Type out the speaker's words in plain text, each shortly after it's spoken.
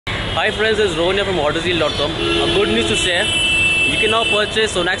Hi friends, this is Rohan here from Autozeel.com. A good news to share. You can now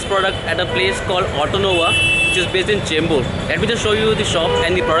purchase SONAX product at a place called Autonova, which is based in Chembur. Let me just show you the shop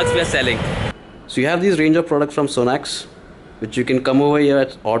and the products we are selling. So you have these range of products from SONAX, which you can come over here at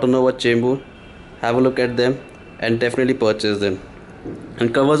Autonova Chembur, have a look at them and definitely purchase them.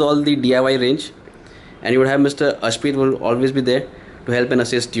 And covers all the DIY range. And you would have Mr. Ashpreet who will always be there to help and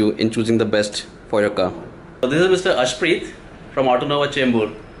assist you in choosing the best for your car. So this is Mr. Ashpreet from Autonova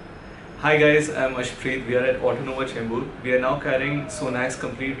Chembur. Hi guys, I'm Ashpreet. We are at Autonova Chembur. We are now carrying SONAX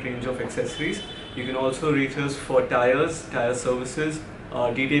complete range of accessories. You can also reach us for tires, tire services,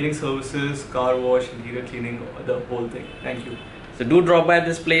 detailing services, car wash, interior cleaning, the whole thing. Thank you. So do drop by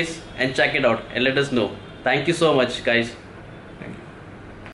this place and check it out and let us know. Thank you so much guys.